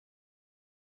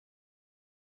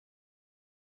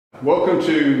Welcome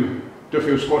to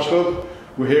Duffield Squash Club.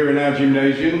 We're here in our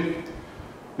gymnasium.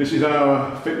 This is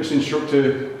our fitness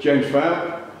instructor, James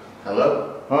Foulk.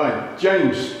 Hello. Hi,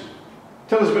 James.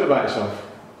 Tell us a bit about yourself.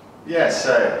 Yes,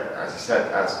 so as I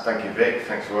said, thank you Vic,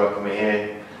 thanks for welcoming me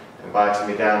here, inviting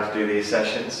me down to do these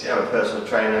sessions. Yeah, I'm a personal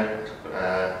trainer,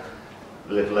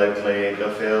 live locally in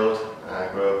Duffield,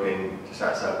 grew up in just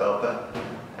outside Belper,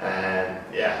 and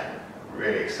yeah,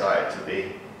 really excited to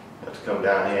be able to come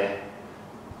down here.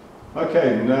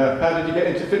 Okay, and how did you get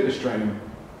into fitness training?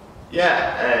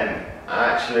 Yeah, I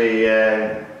actually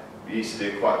used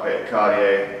to do quite a bit of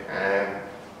cardio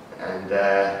and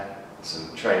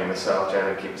some training myself,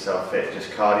 generally keep myself fit,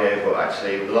 just cardio, but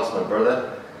actually lost my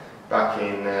brother back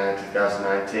in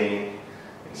 2019.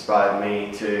 Inspired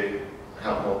me to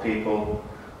help more people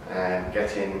and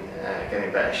get in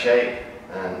better shape,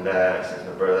 and since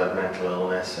my brother had mental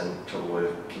illness and trouble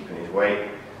with keeping his weight,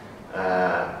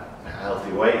 a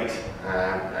healthy weight,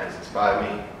 and it's inspired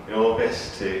me in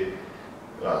August to,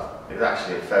 well, it was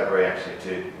actually in February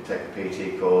to take a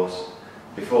PT course.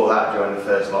 Before that, during the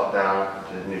first lockdown,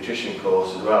 I did a nutrition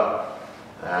course as well,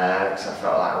 because I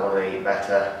felt like I wanted to eat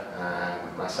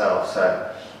better myself.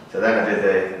 So then I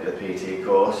did the PT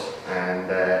course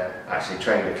and actually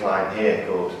trained a client here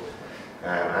called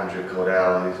Andrew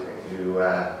Cordell, who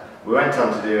we went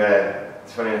on to do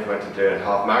it's funny enough, we went to do a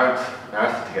half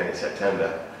marathon together in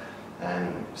September.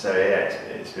 And so yeah,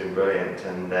 it's been brilliant,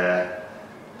 and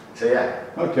so yeah.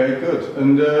 Okay, good.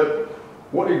 And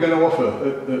what are you going to offer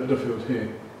at Duffield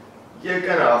here? You're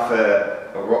going to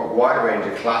offer a wide range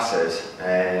of classes,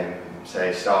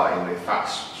 say starting with fat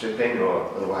stripping, or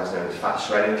otherwise known as fat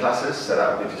shredding classes. So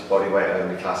that would be just body weight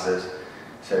only classes.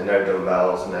 So no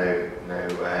dumbbells, no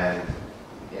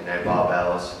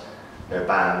barbells, no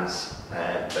bands.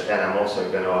 But then I'm also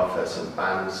going to offer some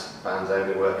bands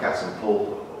only workouts, some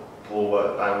band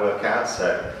workouts.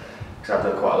 So because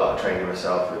I've done quite a lot of training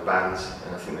myself with bands,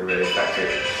 and I think they're really effective.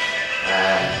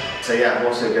 So yeah, I'm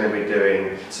also going to be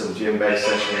doing some gym-based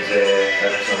sessions here,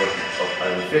 focused on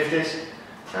over 50s,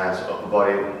 and some upper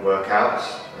body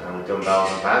workouts with dumbbells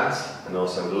and bands, and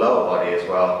also lower body as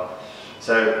well.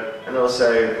 So, and also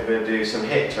we're going to do some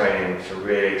HIIT training, which I'm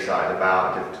really excited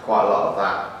about. I did quite a lot of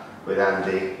that with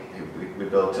Andy. We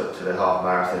built up to the half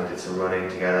marathon, did some running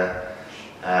together.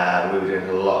 We were doing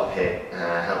a lot of HIIT,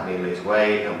 helped me lose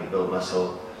weight, helped me build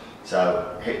muscle.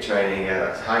 So HIIT training,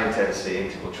 that's high intensity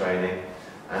interval training,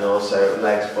 and also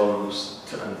legs, bums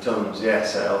and tums, yeah,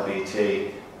 so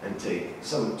LBT and T.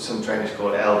 Some trainers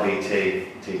call it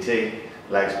LBT, TT,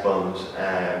 legs, bums,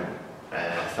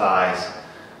 thighs,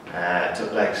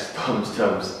 legs, bums,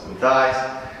 tums and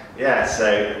thighs. Yeah,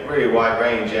 so really wide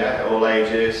range, yeah, all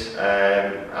ages.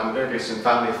 I'm going to do some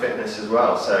family fitness as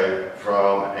well, so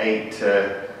from 8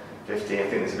 to 15, I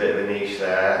think there's a bit of a niche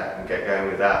there, I can get going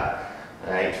with that.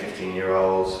 8 to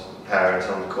 15-year-olds, parents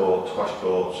on the court, squash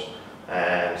courts.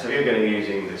 So we're going to be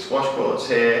using the squash courts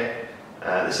here.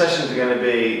 The sessions are going to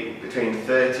be between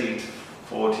 30 to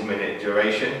 40-minute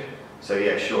duration. So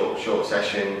yeah, short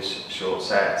sessions, short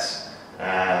sets,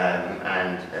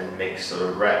 and mixed sort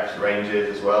of reps,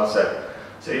 ranges as well.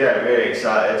 So yeah, really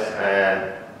excited.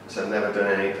 So I've never done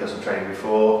any personal training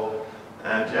before,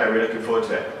 and yeah, really looking forward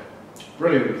to it.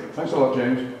 Brilliant. Thanks a lot,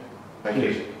 James. Thank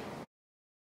you.